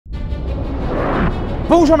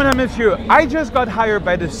Bonjour mesdames, messieurs. I just got hired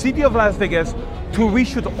by the city of Las Vegas to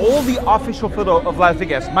reshoot all the official photo of Las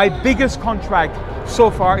Vegas. My biggest contract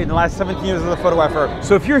so far in the last 17 years as a photographer.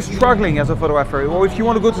 So if you're struggling as a photographer or if you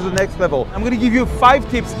want to go to the next level, I'm going to give you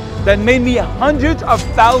 5 tips that made me hundreds of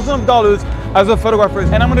thousands of dollars as a photographer.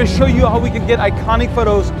 And I'm going to show you how we can get iconic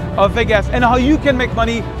photos of Vegas and how you can make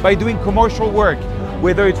money by doing commercial work.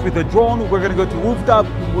 Whether it's with a drone, we're going to go to rooftop,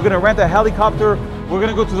 we're going to rent a helicopter, we're going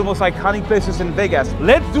to go to the most iconic places in Vegas.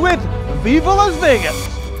 Let's do it! Viva Las Vegas!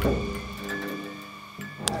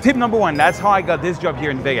 Tip number 1, that's how I got this job here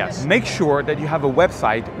in Vegas. Make sure that you have a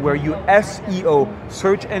website where you SEO,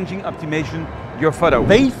 search engine optimization, your photo.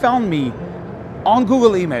 They found me on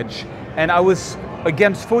Google Image and I was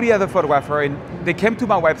against 40 other photographers and they came to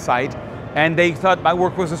my website and they thought my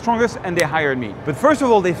work was the strongest and they hired me. But first of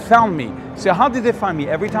all, they found me. So how did they find me?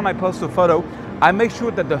 Every time I post a photo, I make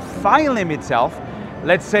sure that the file name itself,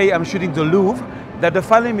 let's say I'm shooting the Louvre, that the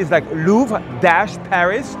file name is like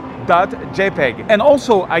Louvre-Paris.jpg. And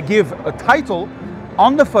also I give a title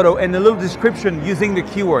on the photo and a little description using the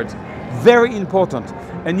keywords. Very important.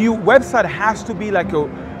 A new website has to be like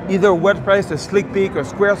either WordPress, a SlickPic, or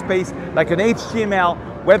Squarespace, like an HTML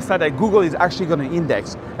website that Google is actually going to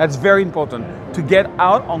index. That's very important to get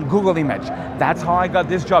out on Google Image. That's how I got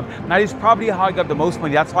this job. That is probably how I got the most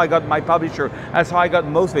money. That's how I got my publisher. That's how I got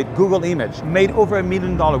most of it. Google Image. Made over $1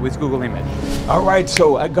 million with Google Image. All right,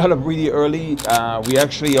 so I got up really early. We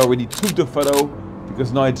actually already took the photo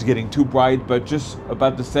because now it's getting too bright, but just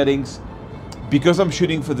about the settings. Because I'm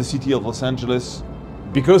shooting for the city of Los Angeles,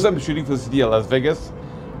 because I'm shooting for the city of Las Vegas,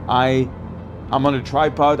 I'm on a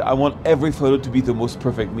tripod. I want every photo to be the most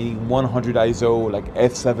perfect, meaning 100 ISO, like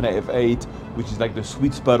f7, f8, which is like the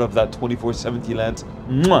sweet spot of that 24-70 lens.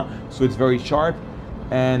 So it's very sharp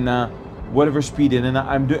and whatever speed. And then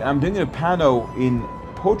I'm doing a pano in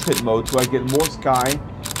portrait mode so I get more sky.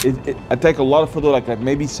 I take a lot of photos, like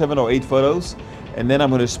maybe 7 or 8 photos, and then I'm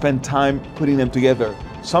going to spend time putting them together.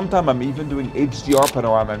 Sometimes I'm even doing HDR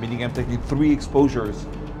panorama, meaning I'm taking 3 exposures,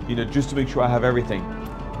 you know, just to make sure I have everything.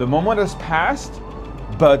 The moment has passed,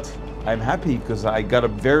 but I'm happy because I got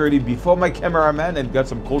up very early before my cameraman and got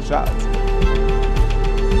some cool shots.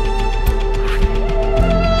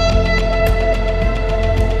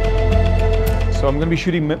 So I'm going to be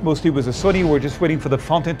shooting mostly with a Sony. We're just waiting for the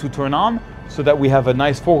fountain to turn on so that we have a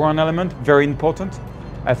nice foreground element, very important.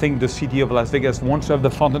 I think the city of Las Vegas wants to have the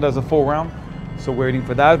fountain as a foreground. So we're waiting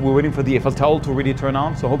for that. We're waiting for the Eiffel Tower to really turn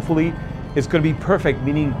on. So hopefully it's going to be perfect,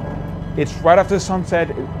 meaning it's right after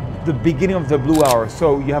sunset, the beginning of the blue hour.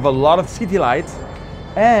 So you have a lot of city lights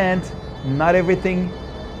and not everything,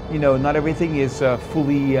 you know, not everything is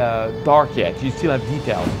fully dark yet. You still have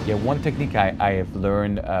detail. Yeah, one technique I have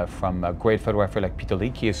learned from a great photographer like Peter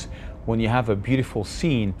Leakey is when you have a beautiful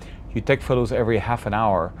scene, you take photos every half an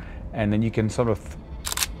hour and then you can sort of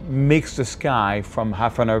mix the sky from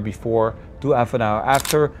half an hour before to half an hour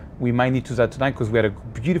after. We might need to do that tonight because we had a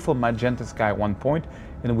beautiful magenta sky at one point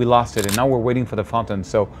and we lost it, and now we're waiting for the fountain.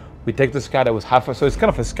 So we take the sky that was half, so it's kind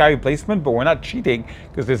of a sky replacement, but we're not cheating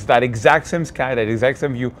because it's that exact same sky, that exact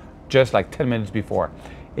same view, just like 10 minutes before.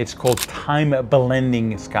 It's called time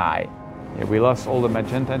blending sky. Yeah, we lost all the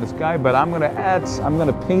magenta in the sky, but I'm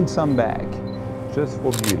gonna paint some back just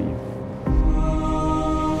for beauty.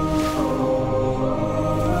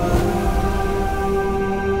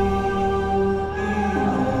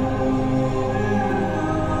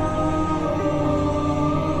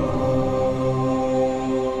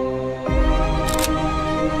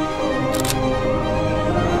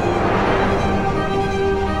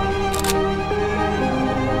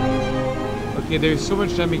 Okay, there's so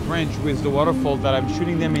much dynamic range with the waterfall that I'm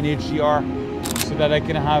shooting them in HDR so that I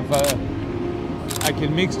can have, I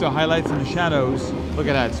can mix the highlights and the shadows. Look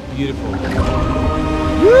at that, it's beautiful.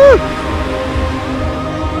 Woo!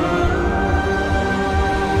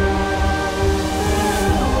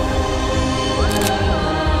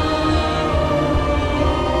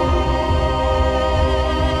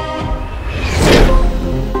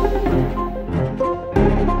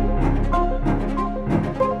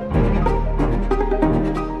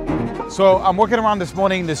 So I'm working around this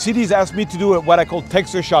morning. The city's asked me to do what I call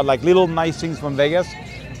texture shot, like little nice things from Vegas.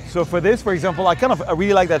 So for this, for example, I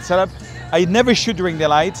really like that setup. I never shoot during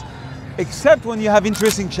daylight, except when you have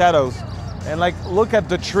interesting shadows. And like, look at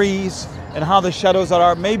the trees and how the shadows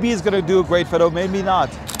are. Maybe it's gonna do a great photo, maybe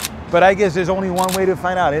not. But I guess there's only one way to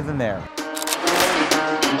find out, isn't there?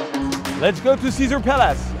 Let's go to Caesar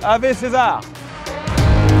Palace. Ave César.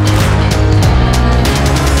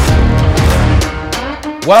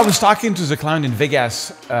 While I was talking to the client in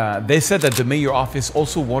Vegas, they said that the mayor office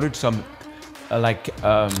also wanted some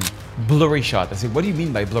blurry shot. I said, what do you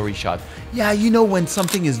mean by blurry shot? Yeah, you know when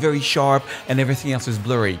something is very sharp and everything else is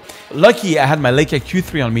blurry. Lucky I had my Leica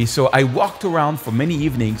Q3 on me, so I walked around for many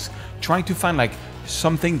evenings trying to find like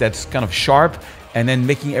something that's kind of sharp and then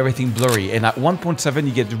making everything blurry. And at 1.7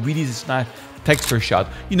 you get really this nice texture shot.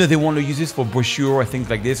 You know, they want to use this for brochure or things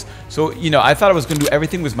like this. So, you know, I thought I was going to do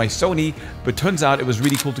everything with my Sony, but turns out it was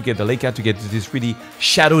really cool to get the Leica to get this really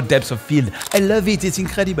shadow depth of field. I love it, it's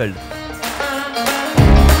incredible.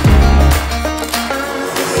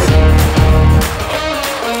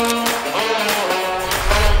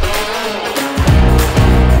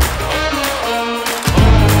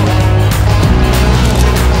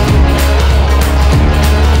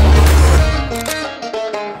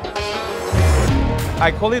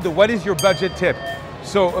 I call it the what is your budget tip.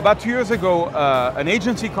 So about 2 years ago, an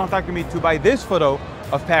agency contacted me to buy this photo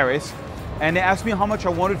of Paris, and they asked me how much I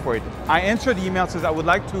wanted for it. I answered the email, says I would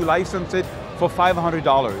like to license it for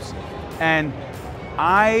 $500. And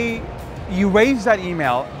I erased that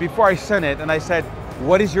email before I sent it, and I said,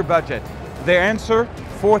 what is your budget? Their answer,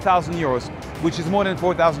 4,000 euros, which is more than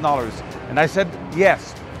 $4,000. And I said,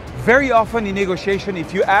 yes. Very often in negotiation,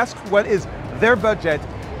 if you ask what is their budget,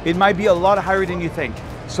 it might be a lot higher than you think.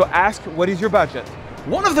 So ask, what is your budget?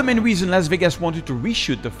 One of the main reasons Las Vegas wanted to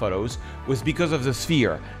reshoot the photos was because of the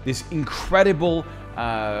Sphere, this incredible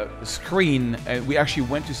screen. We actually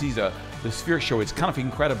went to see the Sphere show. It's kind of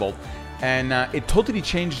incredible. And it totally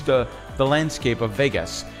changed the landscape of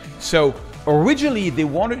Vegas. So originally they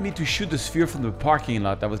wanted me to shoot the Sphere from the parking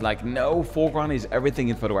lot. I was like, no, foreground is everything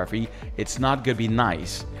in photography. It's not gonna be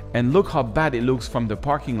nice. And look how bad it looks from the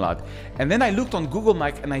parking lot. And then I looked on Google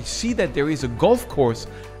Maps and I see that there is a golf course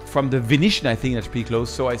from the Venetian, I think that's pretty close.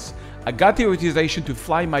 So I got the authorization to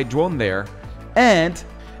fly my drone there, and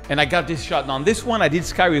I got this shot. Now on this one, I did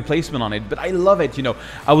sky replacement on it, but I love it. You know,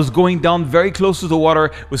 I was going down very close to the water.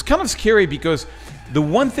 It was kind of scary because the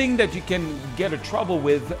one thing that you can get a trouble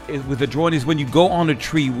with the drone is when you go on a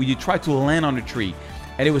tree, when you try to land on a tree.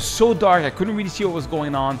 And it was so dark, I couldn't really see what was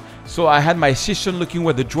going on. So I had my assistant looking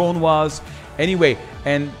where the drone was. Anyway,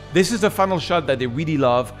 and this is the final shot that they really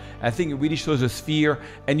love. I think it really shows a Sphere.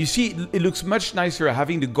 And you see, it looks much nicer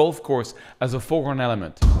having the golf course as a foreground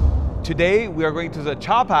element. Today, we are going to the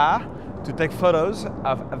Chapa to take photos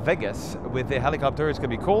of Vegas with the helicopter. It's gonna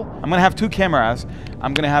be cool. I'm gonna have two cameras.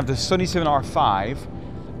 I'm gonna have the Sony 7R5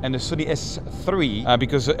 and the Sony S3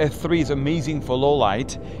 because the S3 is amazing for low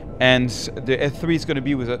light. And the S3 is going to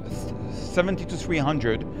be with a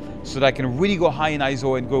 70-300 so that I can really go high in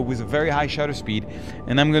ISO and go with a very high shutter speed.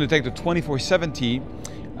 And I'm going to take the 2470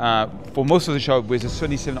 for most of the shot with the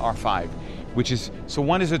Sony 7R5, which is, so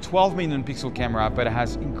one is a 12 million pixel camera, but it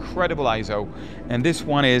has incredible ISO. And this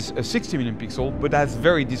one is a 60 million pixel, but has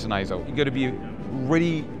very decent ISO. You're going to be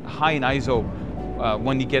really high in ISO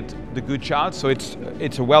when you get the good shot. So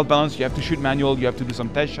it's a well balanced. You have to shoot manual, you have to do some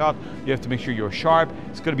test shot, you have to make sure you're sharp.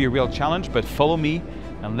 It's going to be a real challenge, but follow me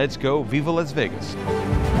and let's go. Viva Las Vegas.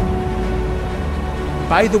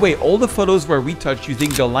 By the way, all the photos were retouched using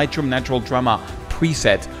the Lightroom Natural Drama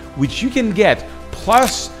preset, which you can get,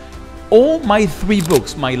 plus all my 3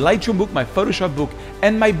 books, my Lightroom book, my Photoshop book,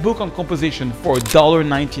 and my book on composition for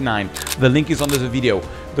 $1.99. The link is under the video.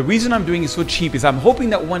 The reason I'm doing it so cheap is I'm hoping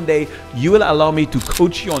that one day you will allow me to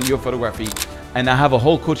coach you on your photography, and I have a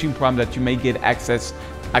whole coaching program that you may get access.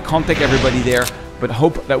 I can't take everybody there, but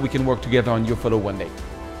hope that we can work together on your photo one day.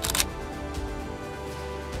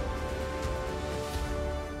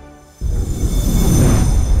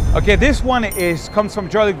 Okay, this one comes from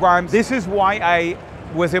Joel Graham. This is why I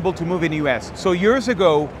was able to move in the US. So years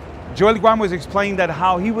ago, Joel Graham was explaining that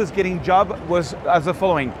how he was getting job was as the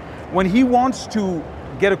following. When he wants to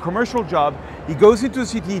get a commercial job, he goes into the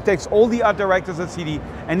city, he takes all the art directors of the city,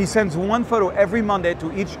 and he sends one photo every Monday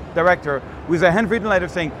to each director with a handwritten letter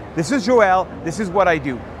saying, this is Joel, this is what I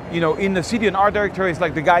do. You know, in the city, an art director is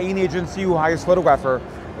like the guy in agency who hires photographer.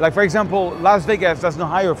 Like for example, Las Vegas doesn't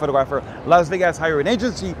hire a photographer. Las Vegas hire an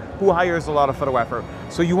agency who hires a lot of photographer.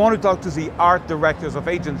 So you want to talk to the art directors of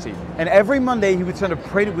agency. And every Monday he would send a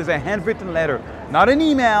print with a handwritten letter. Not an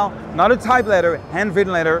email, not a typed letter,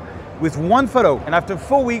 handwritten letter with one photo. And after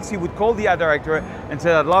 4 weeks, he would call the art director and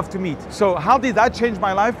say, I'd love to meet. So how did that change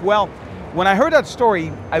my life? Well, when I heard that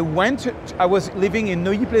story, I was living in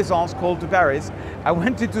Neuilly-Plaisance, close to Paris. I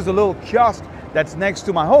went into the little kiosk that's next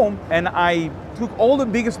to my home, and I took all the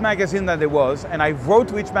biggest magazine that there was, and I wrote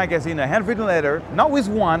to each magazine a handwritten letter, not with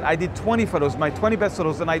one. I did 20 photos, my 20 best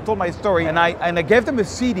photos, and I told my story, and I gave them a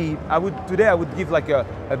CD. Today I would give like a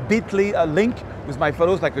bit.ly, a link with my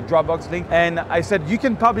photos, like a Dropbox link. And I said, you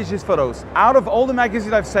can publish these photos. Out of all the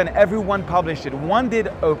magazines I've sent, everyone published it. One did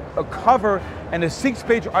a cover and a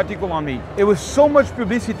 6-page article on me. It was so much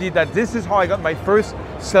publicity that this is how I got my first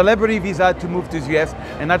celebrity visa to move to the US,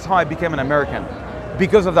 and that's how I became an American.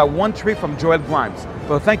 Because of that one trick from Joel Grimes.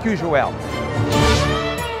 So thank you, Joel.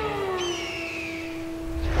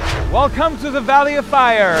 Welcome to the Valley of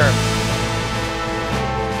Fire.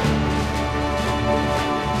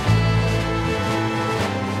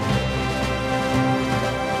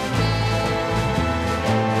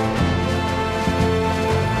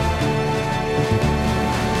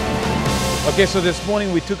 Okay, so this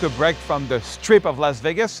morning we took a break from the Strip of Las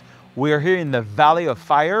Vegas. We are here in the Valley of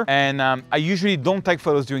Fire, and I usually don't take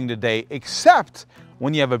photos during the day, except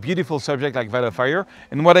when you have a beautiful subject like Valley of Fire.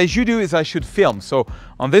 And what I should do is I should film. So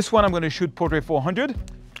on this one, I'm going to shoot Portrait 400.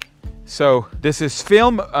 So this is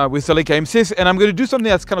film with the Leica M6, and I'm going to do something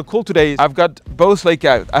that's kind of cool today. I've got both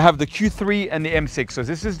Leica. I have the Q3 and the M6. So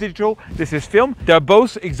this is digital, this is film. They're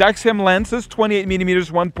both exact same lenses, 28 millimeters,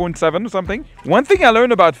 1.7 or something. One thing I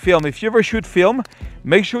learned about film, if you ever shoot film,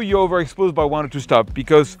 make sure you're overexposed by 1 or 2 stops,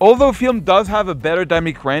 because although film does have a better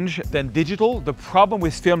dynamic range than digital, the problem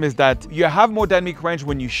with film is that you have more dynamic range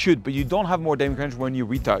when you shoot, but you don't have more dynamic range when you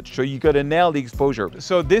retouch. So you got to nail the exposure.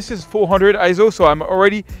 So this is 400 ISO, so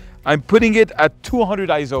I'm putting it at 200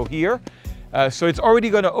 ISO here. So it's already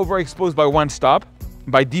going to overexpose by 1 stop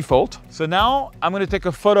by default. So now I'm going to take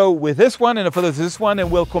a photo with this one and a photo with this one, and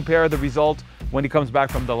we'll compare the result when it comes back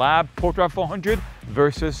from the lab, Portrait 400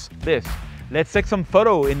 versus this. Let's take some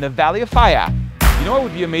photo in the Valley of Fire. You know what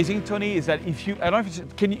would be amazing, Tony, is that if you, I don't know if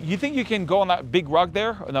it's, you think you can go on that big rock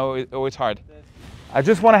there? Or no, it's hard. I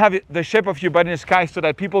just want to have the shape of your butt in the sky so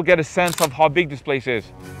that people get a sense of how big this place is.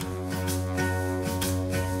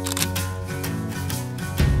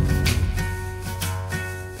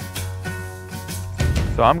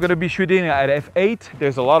 So I'm going to be shooting at f8.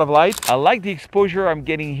 There's a lot of light. I like the exposure I'm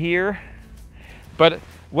getting here. But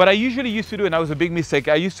what I usually used to do, and that was a big mistake,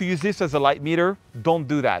 I used to use this as a light meter. Don't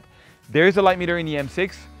do that. There is a light meter in the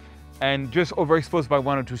M6, and just overexpose by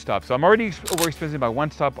 1 or 2 stops. So I'm already overexposing by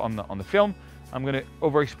 1 stop on the film. I'm going to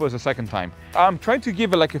overexpose a second time. I'm trying to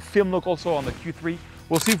give like a film look also on the Q3.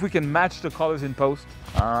 We'll see if we can match the colors in post.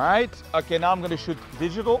 All right. Okay, now I'm going to shoot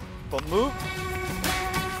digital. Don't move.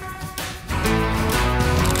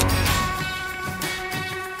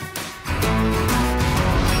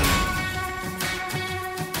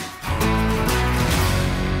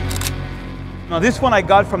 Now this one I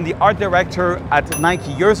got from the art director at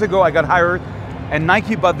Nike. Years ago I got hired and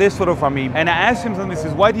Nike bought this photo from me. And I asked him something, he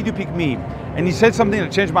says, why did you pick me? And he said something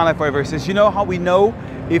that changed my life forever. He says, you know how we know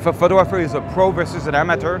if a photographer is a pro versus an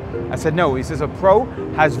amateur? I said, no. He says, a pro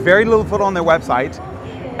has very little photo on their website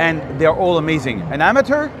and they're all amazing. An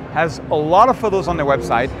amateur has a lot of photos on their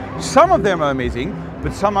website. Some of them are amazing,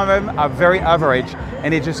 but some of them are very average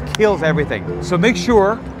and it just kills everything. So make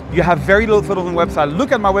sure you have very little photos on the website.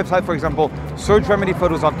 Look at my website, for example,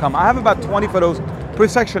 serge-ramelli-photos.com. I have about 20 photos per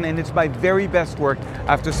section, and it's my very best work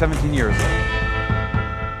after 17 years.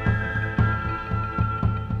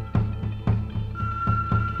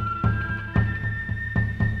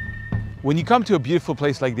 When you come to a beautiful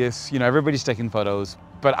place like this, you know, everybody's taking photos,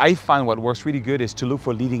 but I find what works really good is to look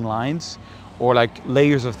for leading lines or like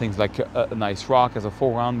layers of things, like a nice rock as a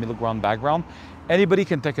foreground, middle ground, background. Anybody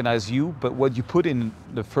can take a nice view, but what you put in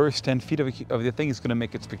the first 10 feet of the thing is going to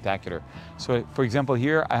make it spectacular. So for example,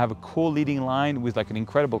 here I have a cool leading line with like an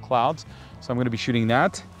incredible clouds. So I'm going to be shooting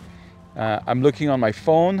that. I'm looking on my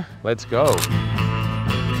phone. Let's go.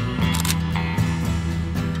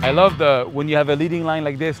 I love when you have a leading line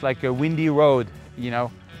like this, like a windy road, you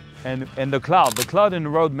know, and the cloud in the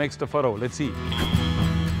road makes the photo. Let's see.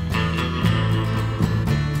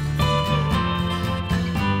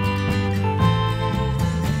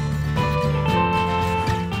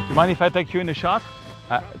 Do you mind if I take you in the shot?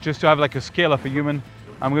 Just to have like a scale of a human.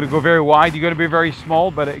 I'm going to go very wide, you're going to be very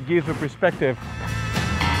small, but it gives a perspective.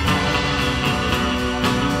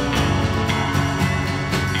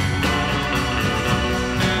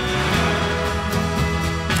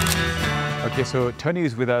 Okay, so Tony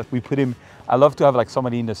is with us. We put him. I love to have like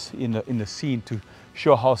somebody in the scene to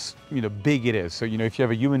show how big it is. So if you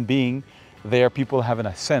have a human being there, people have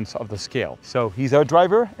a sense of the scale. So he's our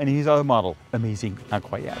driver and he's our model. Amazing,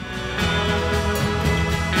 incroyable.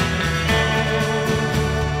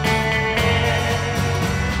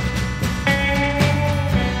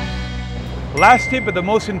 Last tip, but the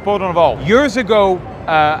most important of all. Years ago,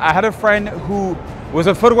 I had a friend who was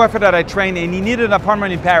a photographer that I trained, and he needed an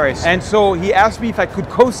apartment in Paris. And so he asked me if I could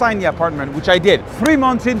co-sign the apartment, which I did. 3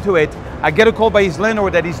 months into it, I get a call by his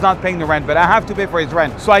landlord that he's not paying the rent, but I have to pay for his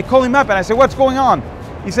rent. So I call him up and I say, what's going on?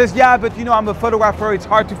 He says, yeah, but you know, I'm a photographer. It's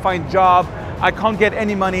hard to find a job. I can't get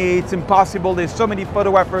any money. It's impossible. There's so many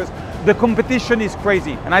photographers. The competition is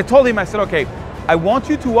crazy. And I told him, I said, okay, I want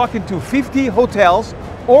you to walk into 50 hotels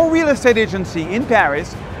or real estate agency in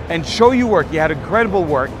Paris and show you work. He had incredible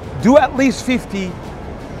work. Do at least 50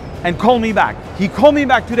 and call me back. He called me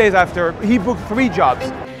back 2 days after. He booked 3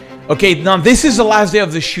 jobs. Okay, now this is the last day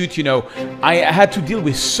of the shoot. You know, I had to deal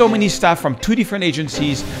with so many staff from 2 different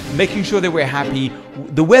agencies, making sure they were happy.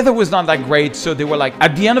 The weather was not that great, so they were like,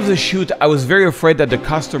 at the end of the shoot, I was very afraid that the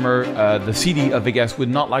customer, the city of Vegas, would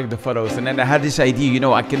not like the photos. And then I had this idea, you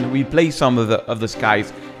know, I can replace some of the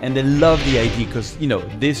skies, and they love the idea because, you know,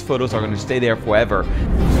 these photos are going to stay there forever.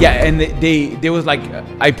 Yeah, and they was like,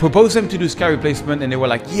 I proposed them to do sky replacement, and they were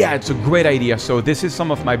like, yeah, it's a great idea. So this is some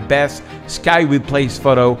of my best sky replaced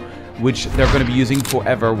photo, which they're going to be using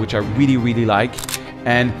forever, which I really, really like.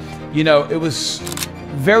 And, you know, it was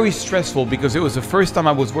very stressful because it was the first time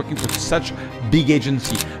I was working for such big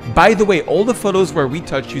agency. By the way, all the photos were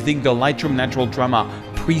retouched using the Lightroom Natural Drama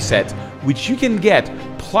preset, which you can get,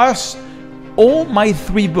 plus all my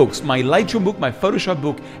 3 books, my Lightroom book, my Photoshop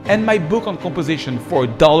book, and my book on composition for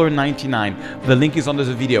 $1.99. The link is under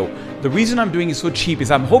the video. The reason I'm doing it so cheap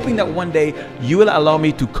is I'm hoping that one day you will allow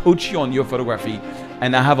me to coach you on your photography.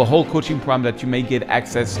 And I have a whole coaching program that you may get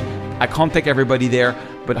access. I can't take everybody there,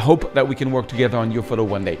 but hope that we can work together on your photo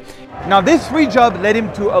one day. Now this 3 job led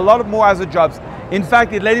him to a lot more other jobs. In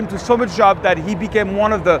fact, it led him to so much job that he became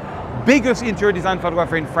one of the biggest interior design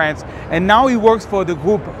photographer in France. And now he works for the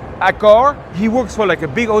group Accor. He works for like a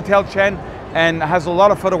big hotel chain and has a lot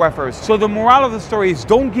of photographers. So the moral of the story is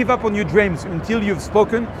don't give up on your dreams until you've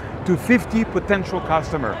spoken to 50 potential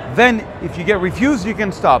customers. Then if you get refused, you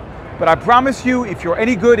can stop. But I promise you, if you're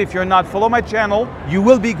any good, if you're not, follow my channel, you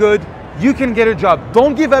will be good. You can get a job.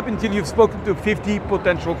 Don't give up until you've spoken to 50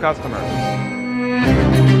 potential customers.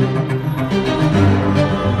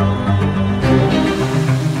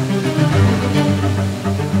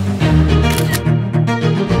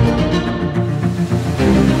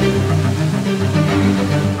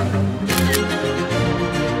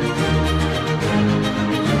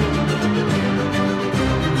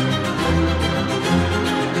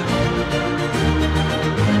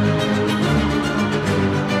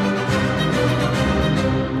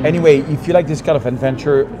 Anyway, if you like this kind of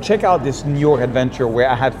adventure, check out this New York adventure where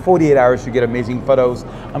I had 48 hours to get amazing photos.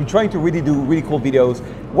 I'm trying to really do really cool videos.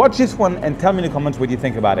 Watch this one and tell me in the comments what you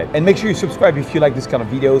think about it. And make sure you subscribe if you like this kind of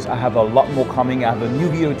videos. I have a lot more coming. I have a new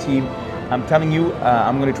video team. I'm telling you,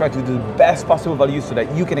 I'm going to try to do the best possible value so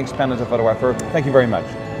that you can expand as a photographer. Thank you very much.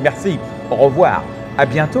 Merci. Au revoir. À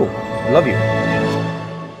bientôt. Love you.